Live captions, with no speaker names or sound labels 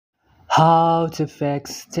How to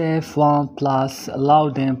fix TF1 plus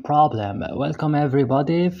loading problem. Welcome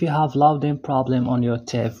everybody. If you have loading problem on your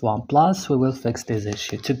TF1 plus, we will fix this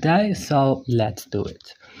issue today, so let's do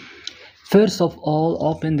it. First of all,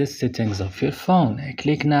 open the settings of your phone.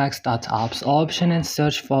 Click next at apps option and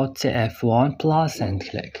search for TF1 plus and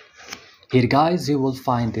click. Here guys, you will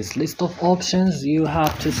find this list of options. You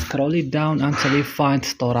have to scroll it down until you find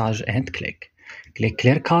storage and click. Click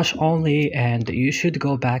clear cache only and you should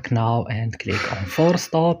go back now and click on force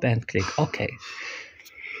stop and click OK.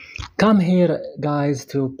 Come here guys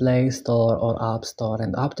to Play Store or App Store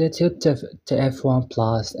and update your TF1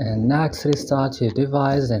 Plus and next restart your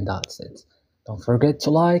device and that's it. Don't forget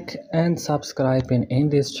to like and subscribe in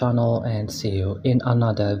this channel and see you in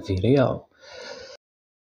another video.